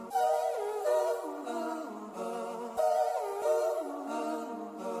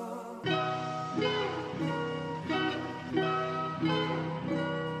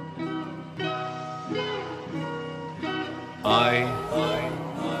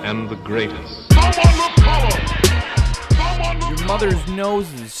and the greatest. Your mother's nose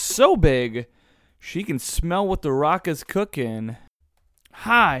is so big, she can smell what the rock is cooking.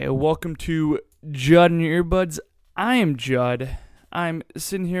 Hi, and welcome to Judd and Your Earbuds. I am Judd. I'm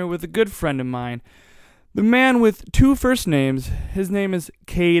sitting here with a good friend of mine, the man with two first names. His name is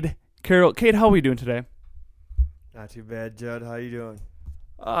Cade Carroll. Cade, how are we doing today? Not too bad, Judd. How you doing?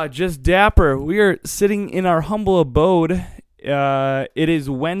 Just dapper. We are sitting in our humble abode. It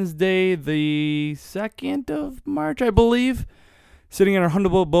is Wednesday, the 2nd of March, I believe. Sitting in our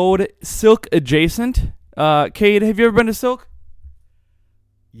humble abode, Silk adjacent. Cade, have you ever been to Silk?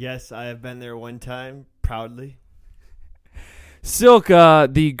 Yes, I have been there one time, proudly. Silk,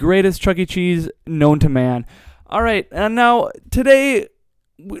 the greatest Chuck E. Cheese known to man. All right, and now today,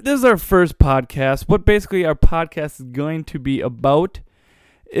 this is our first podcast. What basically our podcast is going to be about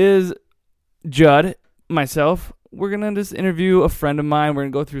is Judd, myself. We're going to just interview a friend of mine. We're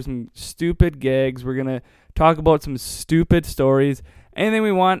going to go through some stupid gags. We're going to talk about some stupid stories. Anything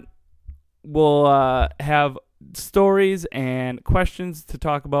we want, we'll have stories and questions to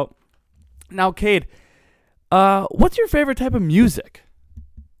talk about. Now, Cade, what's your favorite type of music?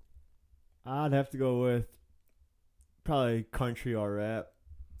 I'd have to go with probably country or rap.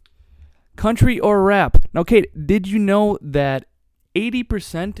 Country or rap? Now, Cade, did you know that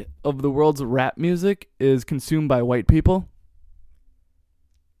 80% of the world's rap music is consumed by white people?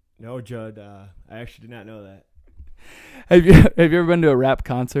 No, Judd. I actually did not know that. Have you ever been to a rap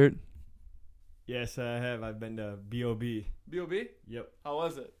concert? Yes, I have. I've been to B.O.B. B.O.B.? Yep. How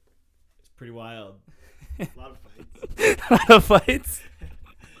was it? It's pretty wild. A lot of fights. A lot of fights?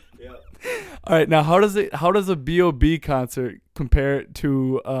 Yep. All right, now how does a B.O.B. concert compare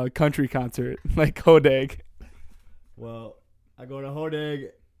to a country concert like Hodag? Well, I go to Hodag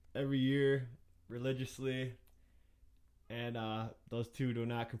every year religiously, and those two do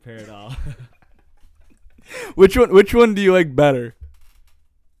not compare at all. Which one do you like better?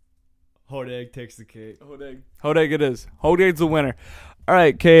 Hodag takes the cake. Hodag it is. Hodag's the winner. All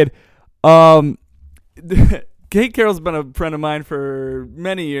right, Cade. Cade Carroll's been a friend of mine for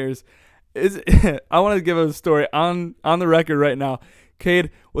many years. I want to give a story on the record right now.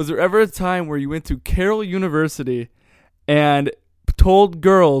 Cade, was there ever a time where you went to Carroll University and told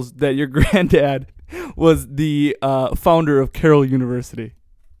girls that your granddad was the founder of Carroll University?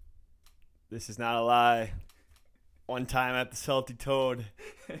 This is not a lie. One time at the Salty Toad,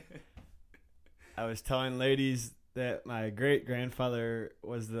 I was telling ladies that my great-grandfather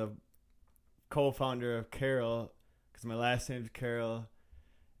was the co-founder of Carroll because my last name's Carroll.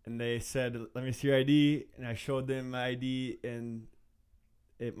 And they said, "Let me see your ID." And I showed them my ID, and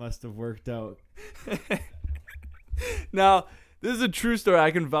it must have worked out. Now, this is a true story.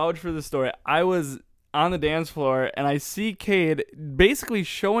 I can vouch for the story. I was on the dance floor, and I see Cade basically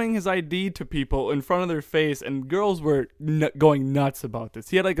showing his ID to people in front of their face, and girls were going nuts about this.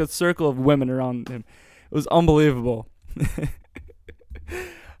 He had like a circle of women around him. It was unbelievable.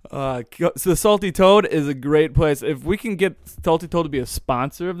 So the Salty Toad is a great place. If we can get Salty Toad to be a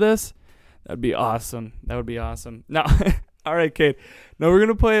sponsor of this, that'd be awesome. That would be awesome. Now, all right, Cade. Now we're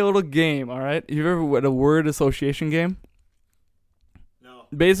gonna play a little game. All right. You ever had a word association game? No.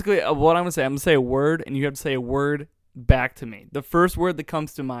 Basically, what I'm gonna say a word, and you have to say a word back to me. The first word that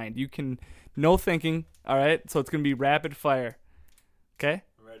comes to mind. You can no thinking. All right. So it's gonna be rapid fire. Okay.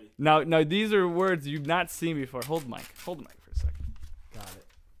 I'm ready. Now these are words you've not seen before. Hold the mic for a second. Got it.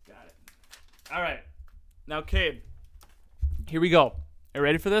 All right. Now, Cade, here we go. Are you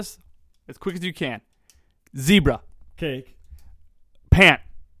ready for this? As quick as you can. Zebra. Cake. Pant.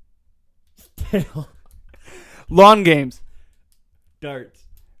 Tail. Lawn games. Darts.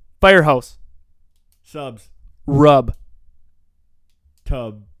 Firehouse. Subs. Rub.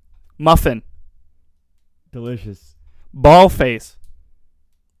 Tub. Muffin. Delicious. Ball face.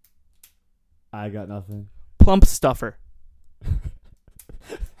 I got nothing. Plump stuffer.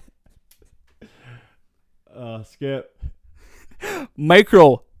 Skip.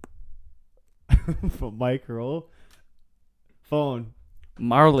 Micro. Micro. Phone.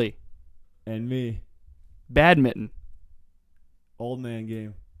 Marley. And me. Badminton. Old man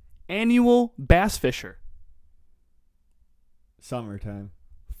game. Annual bass fisher. Summertime.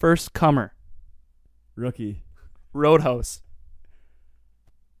 First comer. Rookie. Roadhouse.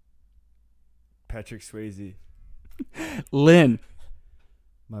 Patrick Swayze. Lynn.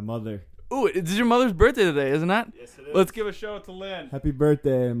 My mother. Ooh, it's your mother's birthday today, isn't it? Yes, it is. Let's give a shout out to Lynn. Happy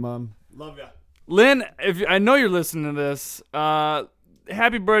birthday, Mom. Love ya. Lynn, if I know you're listening to this,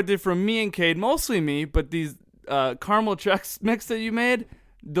 happy birthday from me and Cade, mostly me, but these caramel Chex Mix that you made,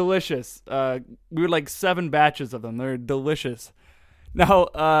 delicious. We were like 7 batches of them. They're delicious.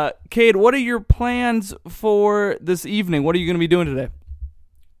 Now, Cade, what are your plans for this evening? What are you going to be doing today?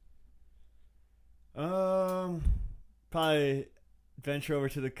 Probably venture over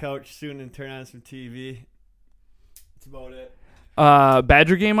to the couch soon and turn on some TV. That's about it.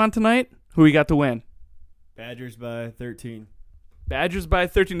 Badger game on tonight? Who we got to win? Badgers by 13. Badgers by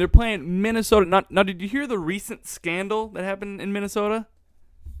 13. They're playing Minnesota. Now, did you hear the recent scandal that happened in Minnesota?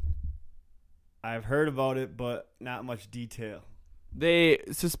 I've heard about it, but not much detail. They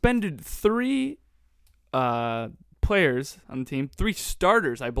suspended 3 players on the team, 3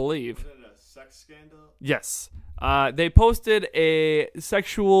 starters, I believe. Was it a sex scandal? Yes. They posted a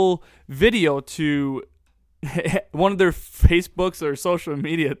sexual video to one of their Facebooks or social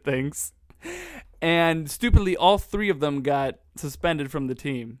media things, and stupidly, all 3 of them got suspended from the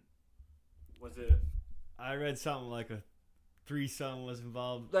team. Was it? I read something like a threesome was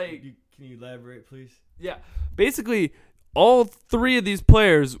involved. Can you elaborate, please? Yeah. Basically, all 3 of these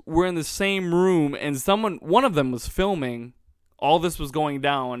players were in the same room, and one of them was filming. All this was going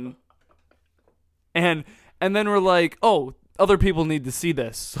down, and then we're like, oh, other people need to see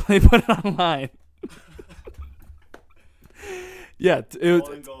this, so they put it online. Yeah,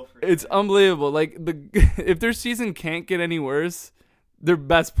 it's unbelievable. Like if their season can't get any worse, their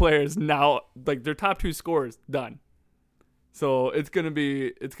best players now, like their top 2 scorers, done. So it's gonna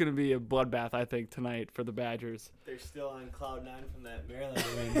be a bloodbath, I think, tonight for the Badgers. They're still on cloud 9 from that Maryland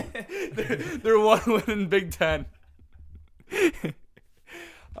win. they're 1 win in Big Ten.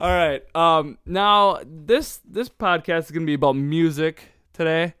 All right. Now this podcast is gonna be about music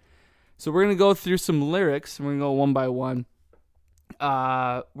today, so we're gonna go through some lyrics and we're gonna go one by one.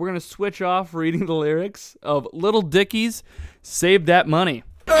 We're gonna switch off reading the lyrics of Little Dicky's "Save That Money."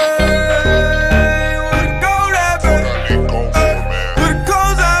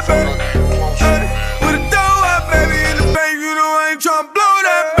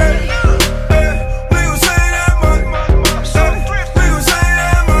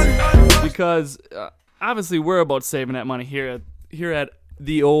 Because obviously we're about saving that money here at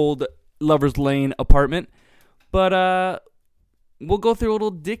the old Lover's Lane apartment, but we'll go through Little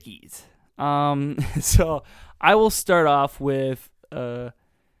Dickies. So I will start off with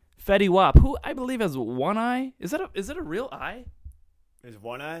Fetty Wap, who I believe has one eye. Is it a real eye? Is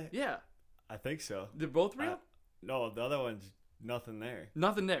one eye? Yeah, I think so. They're both real. No, the other one's nothing there.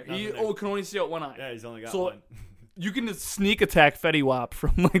 Nothing there. Nothing He there. can only see out one eye. Yeah, he's only got So, one. You can just sneak attack Fetty Wap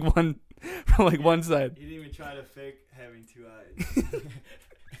from one side. He didn't even try to fake having 2 eyes.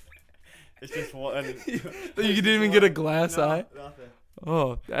 It's just one. You didn't even get a glass eye? Nothing.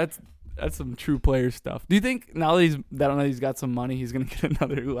 Oh, that's some true player stuff. Do you think now that he's got some money, he's gonna get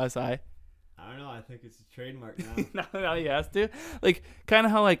another glass eye? I don't know. I think it's a trademark now. now he has to. Like kind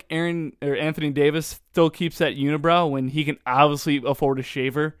of how like Aaron or Anthony Davis still keeps that unibrow when he can obviously afford a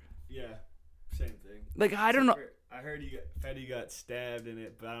shaver. Yeah, same thing. Like I don't know. I heard Fetty got stabbed in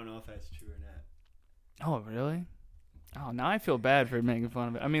it, but I don't know if that's true or not. Oh really? Oh, now I feel bad for making fun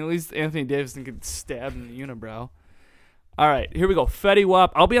of it. I mean, at least Anthony Davis didn't get stabbed in the unibrow. All right, here we go. Fetty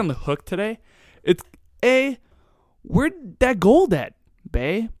Wap. I'll be on the hook today. It's where'd that gold at,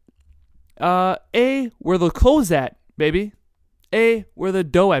 bae? Where the clothes at, baby? Where the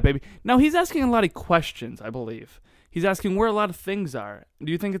dough at, baby? Now, he's asking a lot of questions, I believe. He's asking where a lot of things are.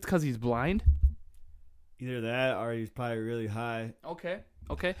 Do you think it's because he's blind? Either that or he's probably really high. Okay.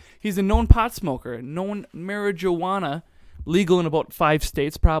 He's a known pot smoker, known marijuana, legal in about 5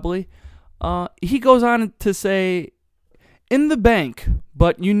 states probably. He goes on to say, in the bank,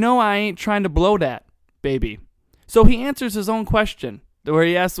 but you know I ain't trying to blow that, baby. So he answers his own question, where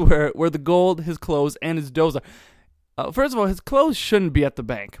he asks where the gold, his clothes, and his doughs are. First of all, his clothes shouldn't be at the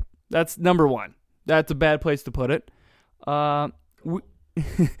bank. That's number one. That's a bad place to put it.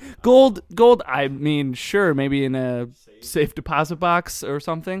 Gold, I mean, sure, maybe in a safe deposit box or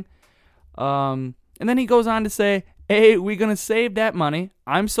something. And then he goes on to say, we gonna save that money.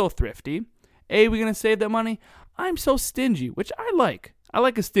 I'm so thrifty. We gonna save that money. I'm so stingy, which I like. I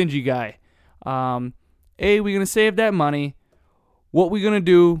like a stingy guy. We gonna save that money. What we gonna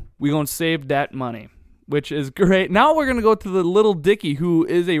do? We gonna save that money, which is great. Now we're gonna go to the Little Dicky, who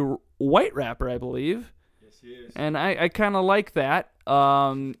is a white rapper, I believe. Yes, he is. And I kind of like that.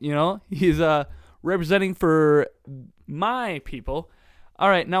 He's representing for my people. All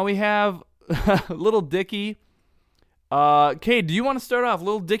right, now we have Little Dicky. Kay, do you want to start off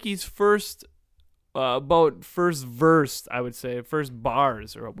Little Dicky's first verse, I would say, first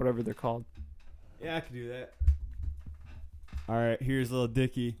bars or whatever they're called? Yeah, I can do that. All right, here's Little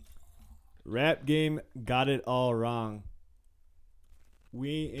Dicky. Rap game got it all wrong.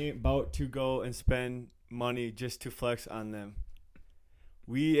 We ain't about to go and spend money just to flex on them.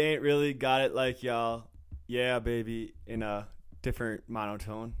 We ain't really got it like y'all. Yeah, baby, in a different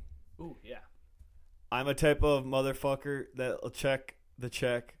monotone. Ooh, yeah. I'm a type of motherfucker that'll check the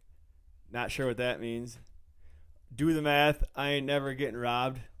check. Not sure what that means. Do the math. I ain't never getting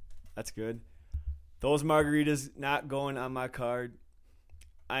robbed. That's good. Those margaritas not going on my card.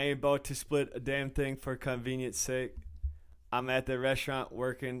 I ain't about to split a damn thing for convenience sake. I'm at the restaurant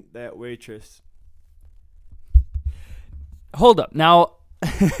working that waitress. Hold up. Now,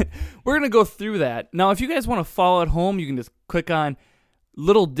 we're going to go through that. Now, if you guys want to follow at home, you can just click on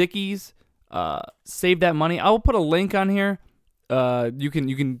Little Dickies, Save That Money. I will put a link on here. You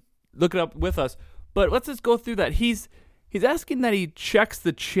can look it up with us. But let's just go through that. He's asking that he checks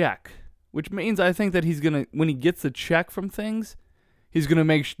the check, which means I think that he's going to, when he gets the check from things, he's going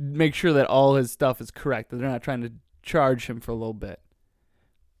to make sure that all his stuff is correct, that they're not trying to charge him for a little bit.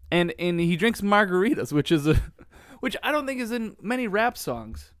 And he drinks margaritas, which I don't think is in many rap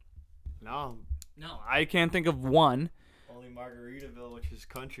songs. No, I can't think of one. only Margaritaville, which is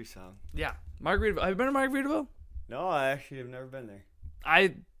country song. Yeah, Margaritaville. Have you been to Margaritaville? No, I actually have never been there.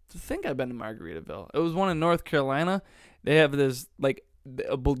 I think I've been to Margaritaville. It was one in North Carolina. They have this, like,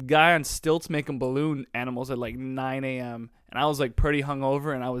 a guy on stilts making balloon animals at, like, 9 a.m. And I was, like, pretty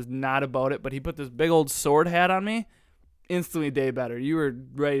hungover, and I was not about it. But he put this big old sword hat on me. Instantly day better. You were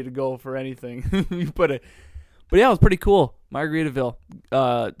ready to go for anything. But yeah, it was pretty cool. Margaritaville,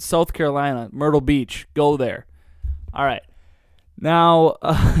 South Carolina, Myrtle Beach. Go there. All right. Now,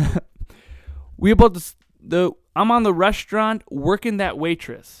 I'm on the restaurant working that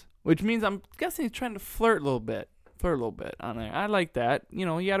waitress, which means I'm guessing he's trying to flirt a little bit on there. I like that. You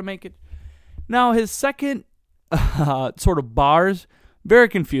know, you got to make it. Now, his second sort of bars, very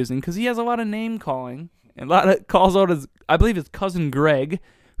confusing because he has a lot of name calling and a lot of calls out I believe his cousin Greg,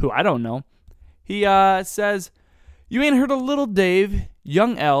 who I don't know. He says, "You ain't heard of Little Dave,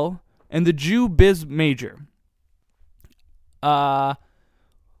 Young L, and the Jew Biz Major. Fuck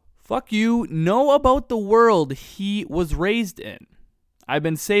you, know about the world he was raised in. I've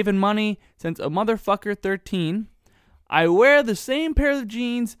been saving money since a motherfucker 13. I wear the same pair of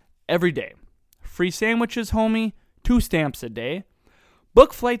jeans every day. Free sandwiches, homie, 2 stamps a day.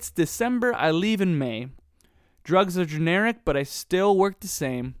 Book flights December, I leave in May. Drugs are generic, but I still work the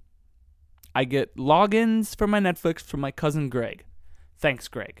same. I get logins for my Netflix from my cousin Greg. Thanks,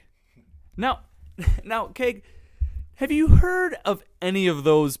 Greg." Now, Keg, have you heard of any of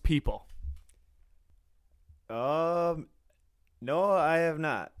those people? No, I have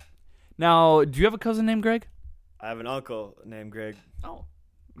not. Now, do you have a cousin named Greg? I have an uncle named Greg. Oh,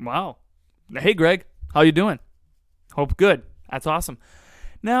 wow. Hey, Greg. How you doing? Hope good. That's awesome.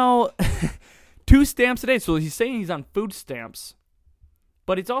 Now, 2 stamps a day. So he's saying he's on food stamps,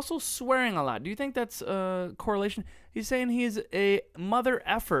 but he's also swearing a lot. Do you think that's a correlation? He's saying he's a mother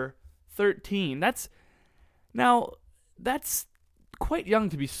effer 13. That's quite young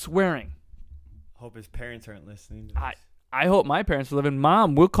to be swearing. Hope his parents aren't listening to this. I hope my parents are living.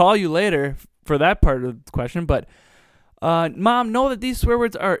 Mom, we'll call you later for that part of the question. But, Mom, know that these swear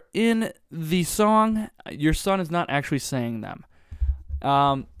words are in the song. Your son is not actually saying them.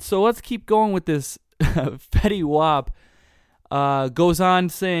 So let's keep going with this. Fetty Wap goes on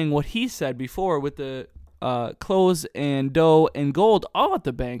saying what he said before with the clothes and dough and gold all at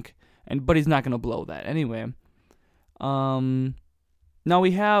the bank, but he's not going to blow that anyway. Now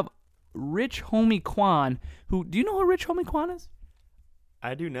we have Rich Homie Quan, do you know who Rich Homie Quan is?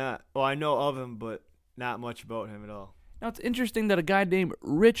 I do not. Well, I know of him, but not much about him at all. Now, it's interesting that a guy named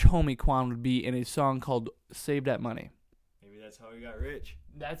Rich Homie Quan would be in a song called Save That Money. Maybe that's how he got rich.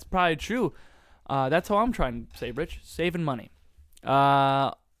 That's probably true. That's how I'm trying to save rich, saving money.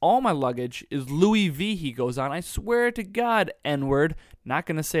 All my luggage is Louis V, he goes on. I swear to God, N-word, not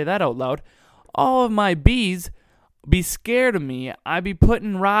going to say that out loud. All of my bees be scared of me, I be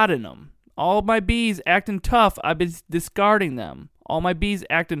putting rod in them. All of my bees acting tough, I be discarding them. All my bees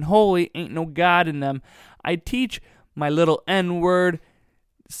acting holy, ain't no God in them. I teach my little N-word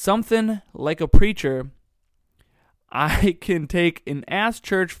something like a preacher. I can take an ass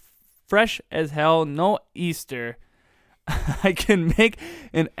church fresh as hell, no Easter. I can make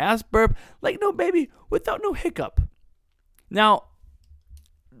an ass burp like no baby without no hiccup. Now,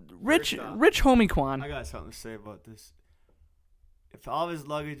 Rich Homie Quan. I got something to say about this. If all of his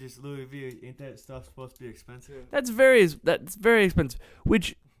luggage is Louis V, ain't that stuff supposed to be expensive? That's very expensive.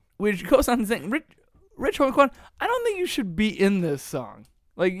 Which goes on saying, Rich Homie Quan, I don't think you should be in this song.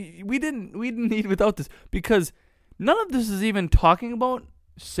 Like we didn't need without this, because none of this is even talking about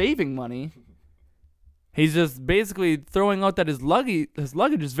saving money. He's just basically throwing out that his luggage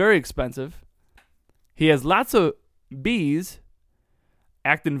is very expensive. He has lots of bees.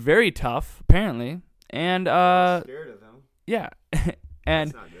 acting very tough, apparently. And, Scared of him. yeah.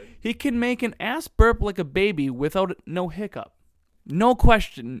 And That's not good. he can make an ass burp like a baby without no hiccup. No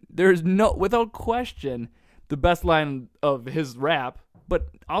question. Without question, the best line of his rap. But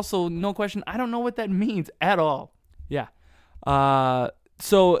also, no question, I don't know what that means at all. Yeah.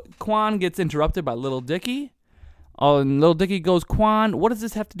 So Quan gets interrupted by Lil Dicky. And Lil Dicky goes, Quan, what does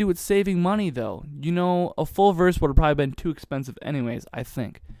this have to do with saving money, though? You know, a full verse would have probably been too expensive anyways, I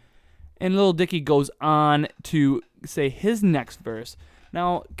think. And Lil Dicky goes on to say his next verse.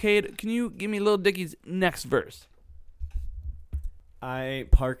 Now, Cade, can you give me Lil Dicky's next verse? I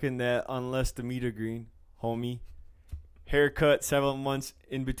ain't parking that unless the meter green, homie. Haircut 7 months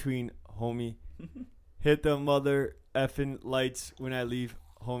in between, homie. Hit the mother effing lights when I leave,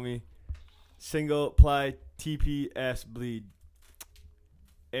 homie. Single ply TP ass bleed.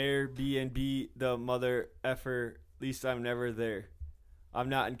 Airbnb the mother effer, least I'm never there. I'm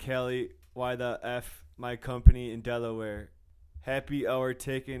not in Cali, why the F my company in Delaware. Happy hour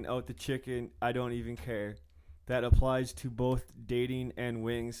taking out the chicken, I don't even care. That applies to both dating and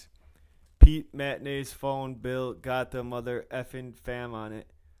wings. Pete Matinee's phone bill got the mother effing fam on it.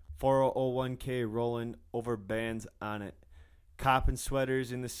 401k rolling over bands on it. Copping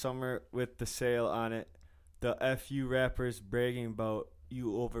sweaters in the summer with the sale on it. The FU rappers bragging about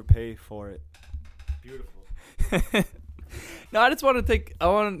you overpay for it. Beautiful. No, I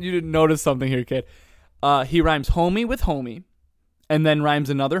want you to notice something here, kid. He rhymes homie with homie, and then rhymes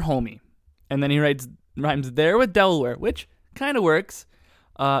another homie. And then he rhymes there with Delaware, which kind of works.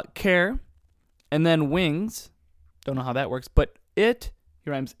 Care, and then wings. Don't know how that works, but it, he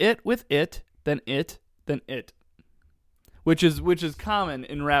rhymes it with it, then it, then it. Which is common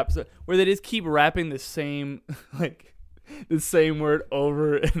in raps, where they just keep rapping the same the same word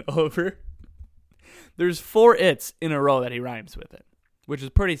over and over. There's 4 its in a row that he rhymes with it, which is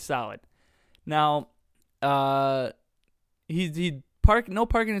pretty solid. Now, no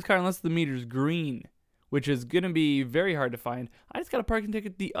parking his car unless the meter's green, which is gonna be very hard to find. I just got a parking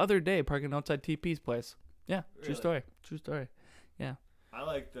ticket the other day, parking outside TP's place. Yeah, Really? True story. Yeah. I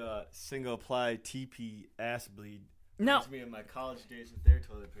like the single ply TP ass bleed. Now, Reminds me of my college days with their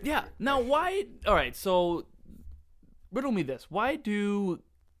toilet paper. yeah. Now, why? All right. So, riddle me this: why do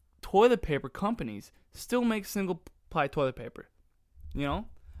toilet paper companies still make single ply toilet paper? You know,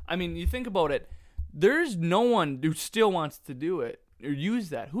 I mean, you think about it. There's no one who still wants to do it or use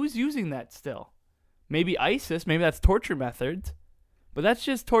that. Who's using that still? Maybe ISIS. Maybe that's torture methods. But that's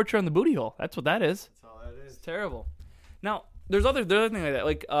just torture on the booty hole. That's what that is. That's all that is. It's terrible. Now, there's other things like that,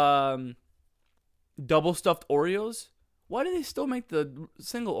 like double stuffed Oreos. Why do they still make the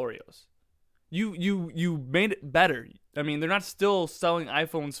single Oreos? You made it better. I mean, they're not still selling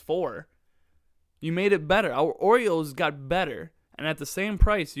iPhones 4. You made it better. Our Oreos got better, and at the same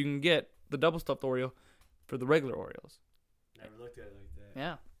price, you can get the double stuffed Oreo for the regular Oreos. Never looked at it like that.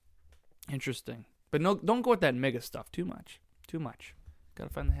 Yeah, interesting. But no, don't go with that mega stuff too much. Gotta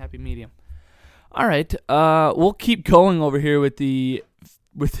find the happy medium. All right, we'll keep going over here with the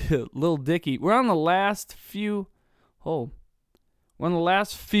Lil Dicky. We're on the last few.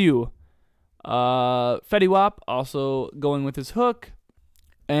 Fetty Wap also going with his hook,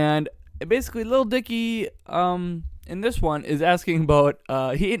 and basically Lil Dicky in this one is asking about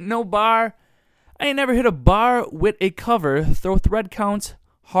he ain't no bar. I ain't never hit a bar with a cover. Throw thread counts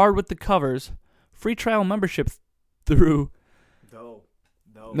hard with the covers. Free trial membership through. No.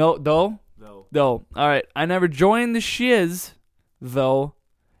 All right. I never joined the shiz, though.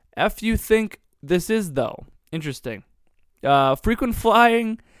 F you think this is, though. Interesting. Frequent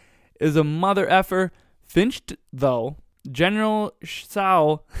flying is a mother effer. Finched, though. General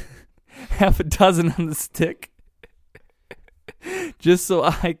Sow, half a dozen on the stick. Just so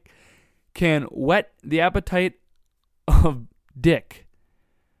I can whet the appetite of dick.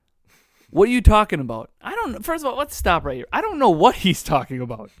 What are you talking about? I don't know. First of all, let's stop right here. I don't know what he's talking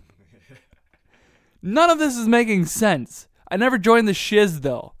about. None of this is making sense. I never joined the shiz,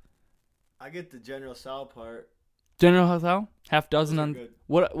 though. I get the General Sal part. General Sow? Half dozen Those are on... good.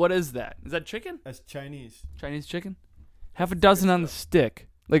 What is that? Is that chicken? That's Chinese. Chinese chicken? Half a dozen on the stick.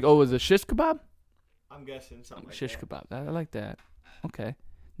 Like, oh, is it shish kebab? I'm guessing something like Shish that. kebab. I like that. Okay.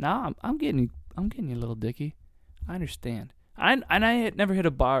 Now I'm getting you, little Dicky. I understand. I had never hit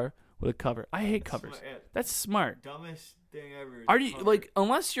a bar with a cover. I hate covers. Smart, yeah. That's smart. Dumbest thing ever. is Are a you cover. like,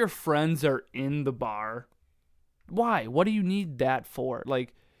 unless your friends are in the bar? Why? What do you need that for?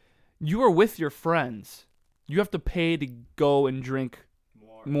 Like, you are with your friends. You have to pay to go and drink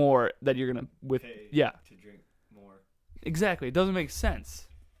more that you're gonna with. Pay Yeah, to drink more. exactly. It doesn't make sense.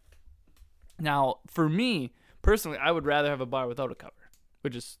 Now, for me personally, I would rather have a bar without a cover.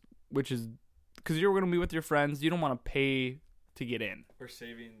 which is because you're going to be with your friends. You don't want to pay to get in. We're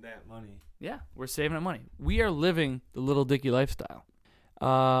saving that money. Yeah, we're saving that money. We are living the Little Dicky lifestyle.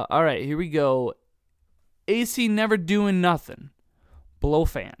 All right, here we go. AC never doing nothing. Below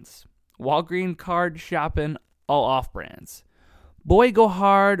fans. Walgreens card shopping, all off brands. Boy go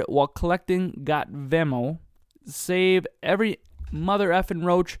hard while collecting got Venmo. Save every mother effing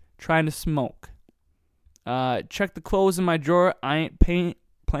roach trying to smoke. Check the clothes in my drawer. I ain't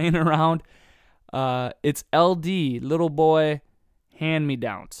playing around. It's LD, little boy,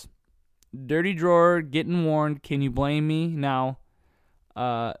 hand-me-downs. Dirty drawer, getting warned. Can you blame me now?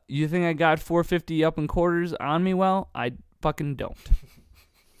 You think I got $4.50 up in quarters on me? Well, I fucking don't.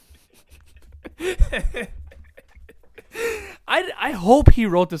 I hope he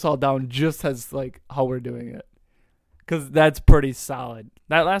wrote this all down just as like how we're doing it, because that's pretty solid.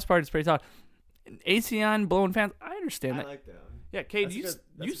 That last part is pretty solid. AC on blowing fans. I understand that. I like that one. Yeah, Cade, That's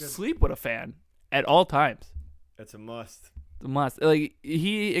you good. sleep with a fan at all times. It's a must. The must. Like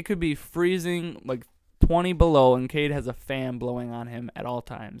it could be freezing like 20 below, and Cade has a fan blowing on him at all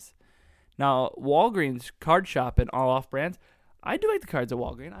times. Now Walgreens card shopping, all off brands. I do like the cards at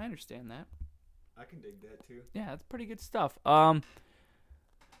Walgreens. I understand that. I can dig that too. Yeah, that's pretty good stuff.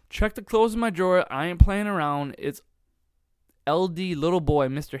 Check the clothes in my drawer. I ain't playing around. It's LD little boy,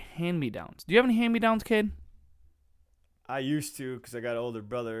 Mr. Hand-Me-Downs. Do you have any hand-me-downs, Cade? I used to because I got an older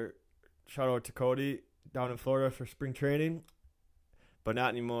brother. Shout out to Cody down in Florida for spring training, but not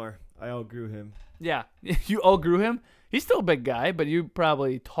anymore. I outgrew him. Yeah, you outgrew him. He's still a big guy, but you're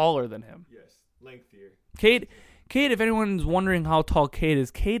probably taller than him. Yes, lengthier. Cade, if anyone's wondering how tall Cade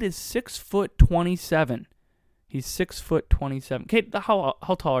is 6'27". He's 6'27". Cade,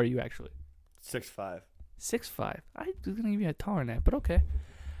 how tall are you actually? 6'5". 6'5". I was gonna give you a taller than that, but okay.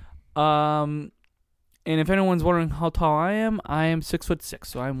 And if anyone's wondering how tall I am 6'6",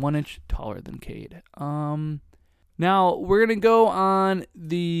 so I'm 1 inch taller than Cade. Now we're gonna go on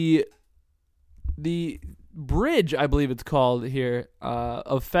the bridge, I believe it's called here,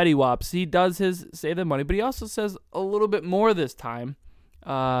 of Fetty Waps. He does his save the money, but he also says a little bit more this time.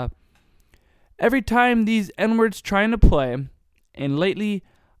 Every time these N-words trying to play, and lately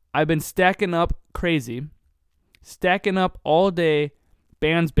I've been stacking up crazy, stacking up all day,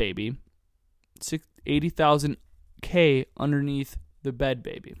 bands baby, 80,000 K underneath the bed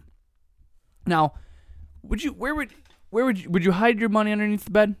baby. Now, would you hide your money underneath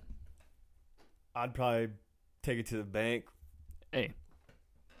the bed? I'd probably take it to the bank. Hey,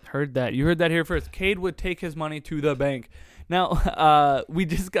 heard that. You heard that here first. Cade would take his money to the bank. Now, we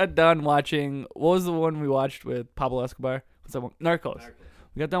just got done watching, what was the one we watched with Pablo Escobar? What's that one? Narcos.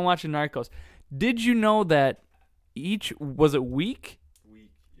 We got done watching Narcos. Did you know that each week?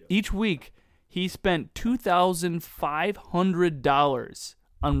 Yep. Each week, he spent $2,500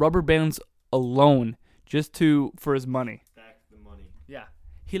 on rubber bands alone just for his money. Stack the money. Yeah.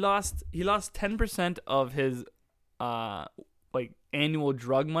 He lost 10% of his annual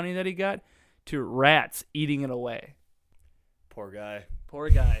drug money that he got to rats eating it away. Poor guy.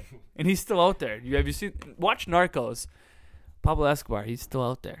 And he's still out there. Have you seen? Watch Narcos. Pablo Escobar, he's still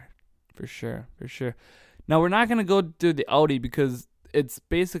out there. For sure. Now, we're not going to go through the Audi because it's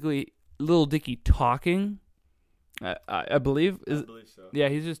basically Lil Dicky talking. I believe. I believe so. Yeah,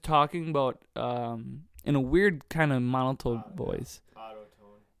 he's just talking about in a weird kind of monotone voice.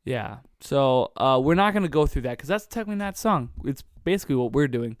 Auto-tone. Yeah. So we're not going to go through that because that's technically not song. It's basically what we're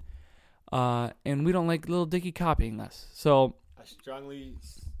doing. And we don't like Lil Dicky copying us. So I strongly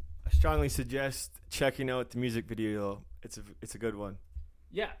suggest checking out the music video. It's a good one.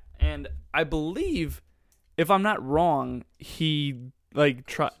 yeah, and I believe, if I'm not wrong, he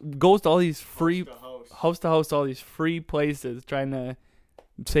goes to all these free host to host all these free places trying to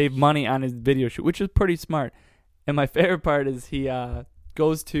save money on his video shoot, which is pretty smart. And my favorite part is he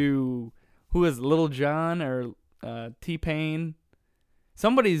goes to who is Little John or T-Pain,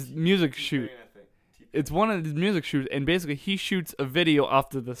 somebody's music shoot. It's one of his music shoots, and basically he shoots a video off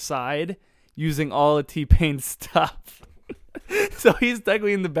to the side using all of T-Pain's stuff. So he's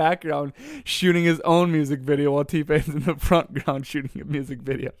technically in the background shooting his own music video while T-Pain's in the front ground shooting a music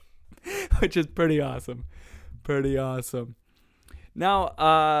video, which is pretty awesome.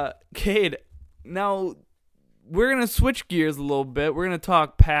 Now, Cade, we're going to switch gears a little bit. We're going to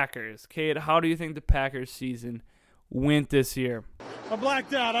talk Packers. Cade, how do you think the Packers season went this year? I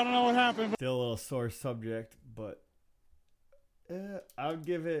blacked out. I don't know what happened. Still a little sore subject, but I would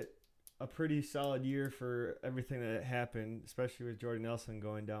give it a pretty solid year for everything that happened, especially with Jordan Nelson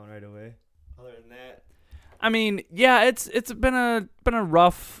going down right away. Other than that, I mean, yeah, it's been a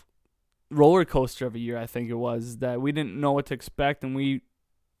rough roller coaster of a year. I think it was that we didn't know what to expect, and we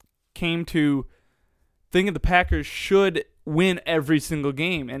came to thinking the Packers should win every single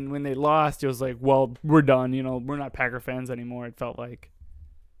game. And when they lost, it was like, well, we're done. We're not Packer fans anymore, it felt like.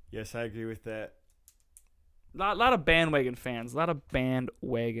 Yes, I agree with that. A lot of bandwagon fans.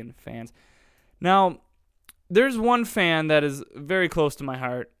 Now, there's one fan that is very close to my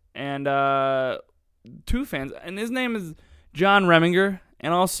heart, and two fans, and his name is John Reminger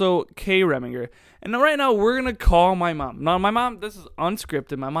and also Kay Reminger. And right now, we're going to call my mom. Now, my mom, this is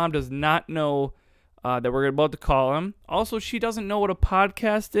unscripted. My mom does not know that we're about to call him. Also, she doesn't know what a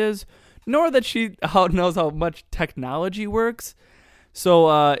podcast is, nor that she knows how much technology works.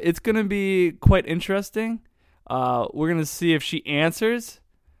 So it's going to be quite interesting. We're going to see if she answers.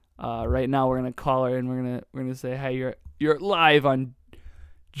 Right now, we're going to call her, and we're gonna say, hey, you're live on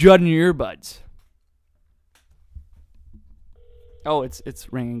Judd and Your Earbuds. Oh,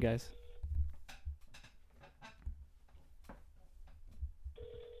 it's ringing, guys.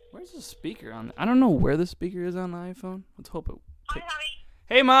 Where's the speaker on? I don't know where the speaker is on the iPhone. Let's hope it. Hi, honey.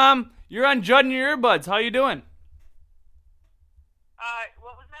 Hey, Mom. You're on Judd and Your Earbuds. How you doing?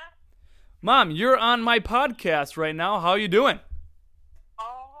 What was that? Mom, you're on my podcast right now. How you doing?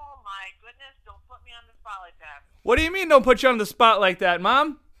 Oh, my goodness. Don't put me on the spot like that. What do you mean don't put you on the spot like that,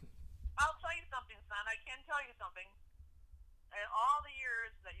 Mom? I'll tell you something, son. I can tell you something. In all the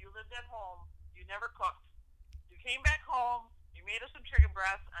years that you lived at home, you never cooked. You came back home. You made us some chicken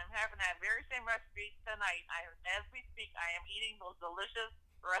breast. I'm having that very same recipe tonight. As we speak, I am eating those delicious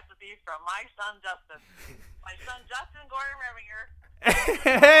recipes from my son, Justin. My son, Justin Gordon Reminger.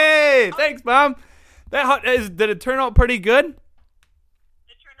 Hey, thanks, Mom. Did it turn out pretty good?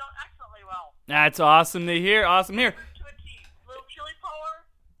 It turned out excellently well. That's awesome to hear. Awesome to hear. To a T. A little chili powder,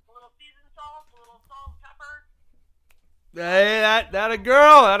 a little seasoned salt, a little salt and pepper. Hey, that a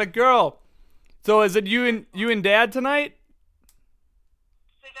girl. That a girl. So is it you and Dad tonight?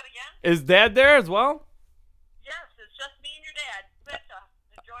 Say that again? Is Dad there as well? Yes, it's just me and your dad. Betcha.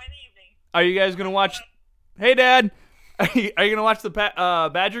 Enjoying the evening. Are you guys gonna watch? Hey, Dad. Are you gonna watch the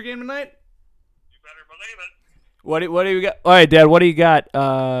Badger game tonight? You better believe it. What do you got? All right, Dad. What do you got?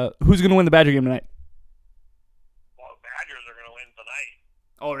 Who's gonna win the Badger game tonight? Well, Badgers are going to win tonight.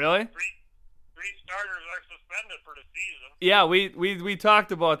 Oh, really? Three starters are suspended for the season. Yeah, we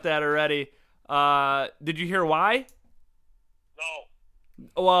talked about that already. Did you hear why?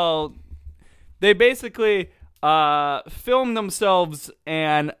 No. Well, they basically filmed themselves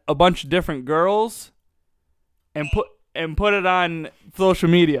and a bunch of different girls and put it on social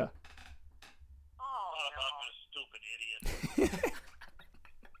media. Oh, Stupid idiot.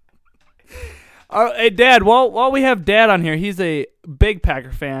 Hey, Dad, while we have Dad on here, he's a big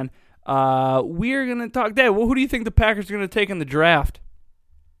Packer fan. We're going to talk. Dad, who do you think the Packers are going to take in the draft?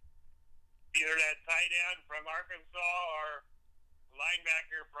 Either that tight end from Arkansas or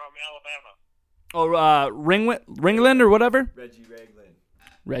linebacker from Alabama. Oh, Ringland or whatever? Reggie Ragland.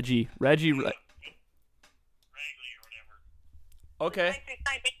 Reggie. Ragley or whatever. Okay. They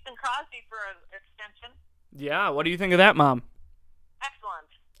signed Mason Crosby for an extension. Yeah, what do you think of that, Mom? Excellent.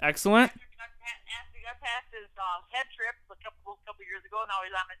 Excellent. After he got past his head trip a couple years ago, now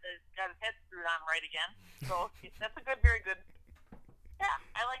he's got his head screwed on right again. So that's a very good. Yeah,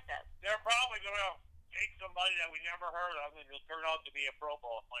 I like that. They're probably going to take somebody that we never heard of and he'll turn out to be a Pro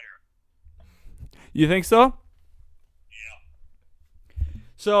Bowl player. You think so? Yeah.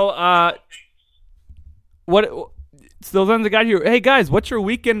 So, so then the guy here, hey guys, what's your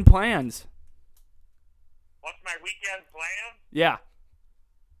weekend plans? What's my weekend plan? Yeah.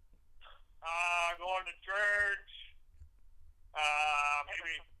 Going to church.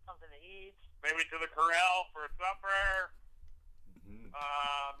 Maybe something to eat. Maybe to the corral for supper.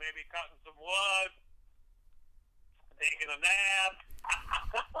 Maybe cutting some wood. Taking a nap.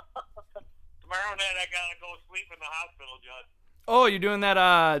 Tomorrow night I gotta go sleep in the hospital, Judd. Oh, you're doing that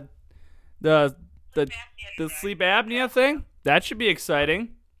the sleep apnea thing? That should be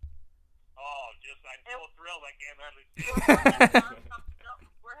exciting. Oh, I'm so thrilled I can't hardly see.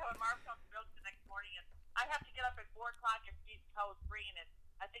 We're having Marv come to milk the next morning, and I have to get up at 4 o'clock and feed the cows green, and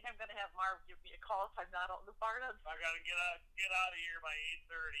I think I'm gonna have Marv give me a call if I'm not out in the barn. I gotta get out of here by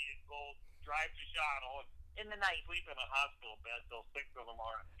 8:30 and go drive to Shawano in the night. Sleep in a hospital bed till 6 in the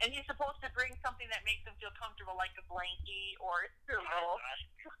morning. And he's supposed to bring something that makes him feel comfortable, like a blankie or a pillow.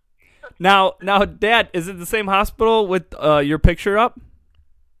 Now, Dad, is it the same hospital with your picture up?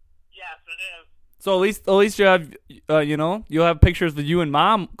 Yes, it is. So at least you have, you'll have pictures of you and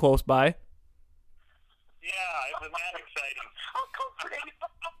Mom close by. Yeah, isn't that exciting? I'll go crazy.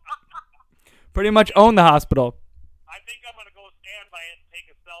 Pretty much own the hospital. I think I'm gonna go stand by it and take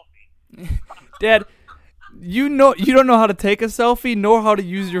a selfie. You don't know how to take a selfie nor how to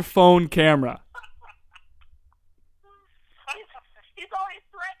use your phone camera. He's always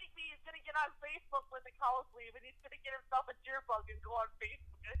threatening me he's going to get on Facebook with a cowl sleeve and he's going to get himself a cheer bug and go on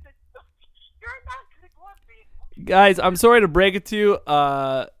Facebook. I said, you're not going to go on Facebook. Guys, I'm sorry to break it to you.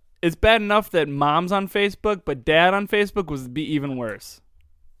 It's bad enough that mom's on Facebook, but dad on Facebook would be even worse.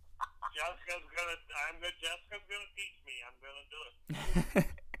 Jessica's going to teach me. I'm going to do it.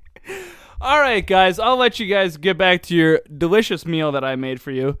 All right, guys. I'll let you guys get back to your delicious meal that I made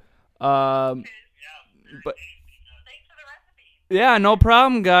for you. But Thanks for the recipe. yeah, no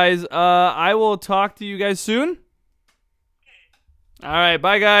problem, guys. I will talk to you guys soon. All right,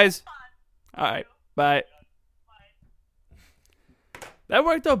 bye, guys. All right, bye. That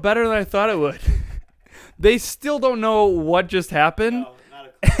worked out better than I thought it would. They still don't know what just happened. No, not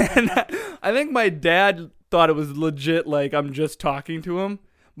a clue. And I think my dad thought it was legit, like I'm just talking to him.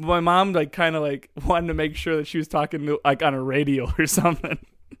 But my mom kind of wanted to make sure that she was talking to on a radio or something.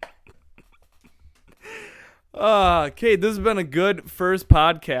 Okay, this has been a good first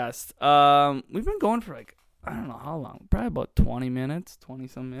podcast. We've been going for I don't know how long, probably about 20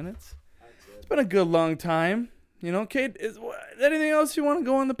 some minutes. It's been a good long time. You know, Kate, is anything else you want to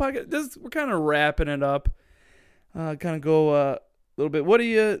go on the podcast? We're kind of wrapping it up. Kind of go a little bit. What do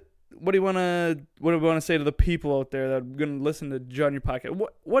you want to say to the people out there that are going to listen to Judd in your podcast?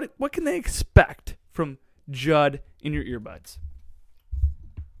 What can they expect from Judd in your earbuds?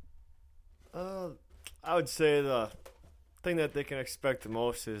 I would say the thing that they can expect the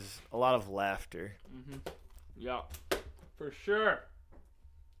most is a lot of laughter. Mm-hmm. Yeah, for sure.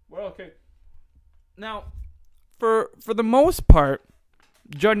 Well, okay. Now, for the most part,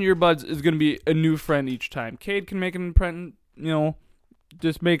 Judd in your earbuds is going to be a new friend each time. Cade can make an apprentice,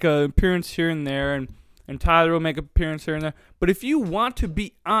 just make an appearance here and there, and Tyler will make an appearance here and there. But if you want to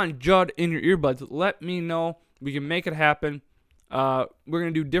be on Judd in your earbuds, let me know. We can make it happen. We're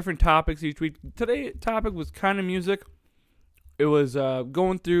going to do different topics each week. Today's topic was kind of music. It was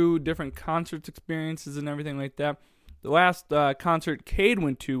going through different concerts experiences and everything like that. The last concert Cade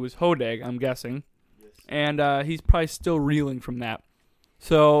went to was Hodag, I'm guessing. Yes. And he's probably still reeling from that.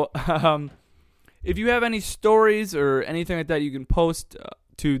 So if you have any stories or anything like that, you can post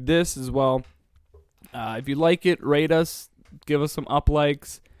to this as well. If you like it, rate us, give us some up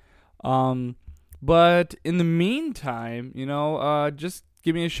likes. But in the meantime, just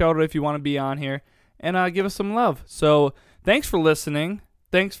give me a shout out if you want to be on here and give us some love. So thanks for listening.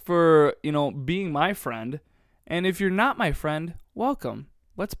 Thanks for, being my friend. And if you're not my friend, welcome.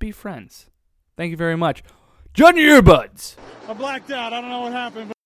 Let's be friends. Thank you very much. Judd in your earbuds. I blacked out. I don't know what happened. But